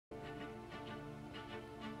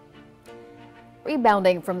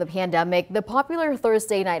Rebounding from the pandemic, the popular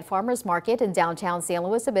Thursday night farmers market in downtown San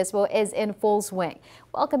Luis Obispo is in full swing,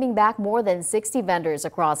 welcoming back more than 60 vendors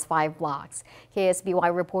across 5 blocks.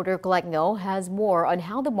 KSBY reporter Colette Ngo has more on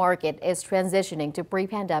how the market is transitioning to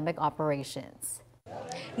pre-pandemic operations.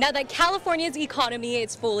 Now that California's economy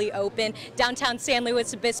is fully open, downtown San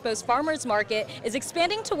Luis Obispo's farmers market is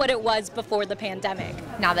expanding to what it was before the pandemic.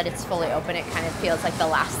 Now that it's fully open, it kind of feels like the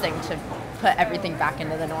last thing to put everything back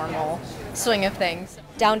into the normal swing of things.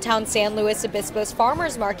 Downtown San Luis Obispo's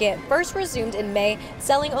farmers market first resumed in May,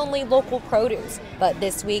 selling only local produce. But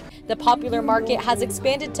this week, the popular market has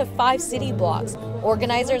expanded to 5 city blocks.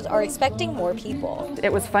 Organizers are expecting more people.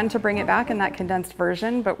 It was fun to bring it back in that condensed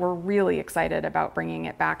version, but we're really excited about bringing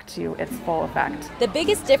it back to its full effect. The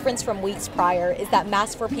biggest difference from weeks prior is that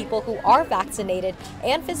masks for people who are vaccinated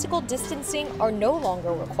and physical distancing are no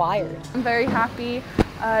longer required. I'm very happy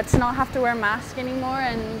to not have to wear a mask anymore,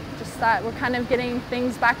 and just that we're kind of getting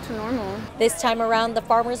things back to normal. This time around, the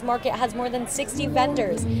farmers market has more than 60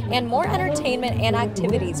 vendors and more entertainment and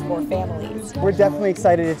activities for families. We're definitely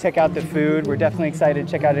excited to check out the food. We're definitely excited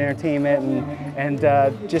to check out entertainment and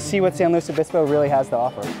just see what San Luis Obispo really has to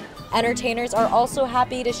offer. Entertainers are also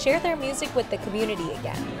happy to share their music with the community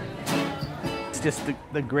again. It's just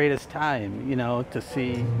the greatest time, you know, to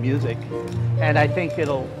see music, and I think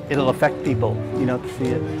it'll affect people, you know, to see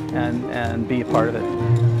it and be a part of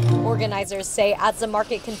it. Organizers say as the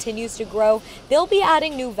market continues to grow, they'll be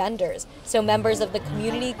adding new vendors, so members of the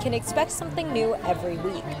community can expect something new every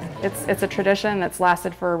week. It's a tradition that's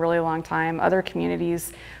lasted for a really long time. Other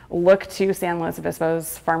communities look to San Luis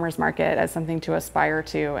Obispo's farmers market as something to aspire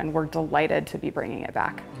to, and we're delighted to be bringing it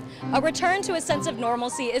back. A return to a sense of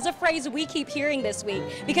normalcy is a phrase we keep hearing this week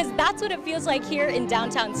because that's what it feels like here in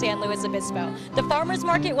downtown San Luis Obispo. The farmers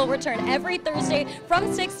market will return every Thursday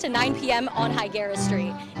from 6 to 9 p.m. on Higuera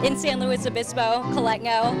Street. In San Luis Obispo, Colette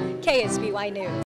Ngo, KSBY News.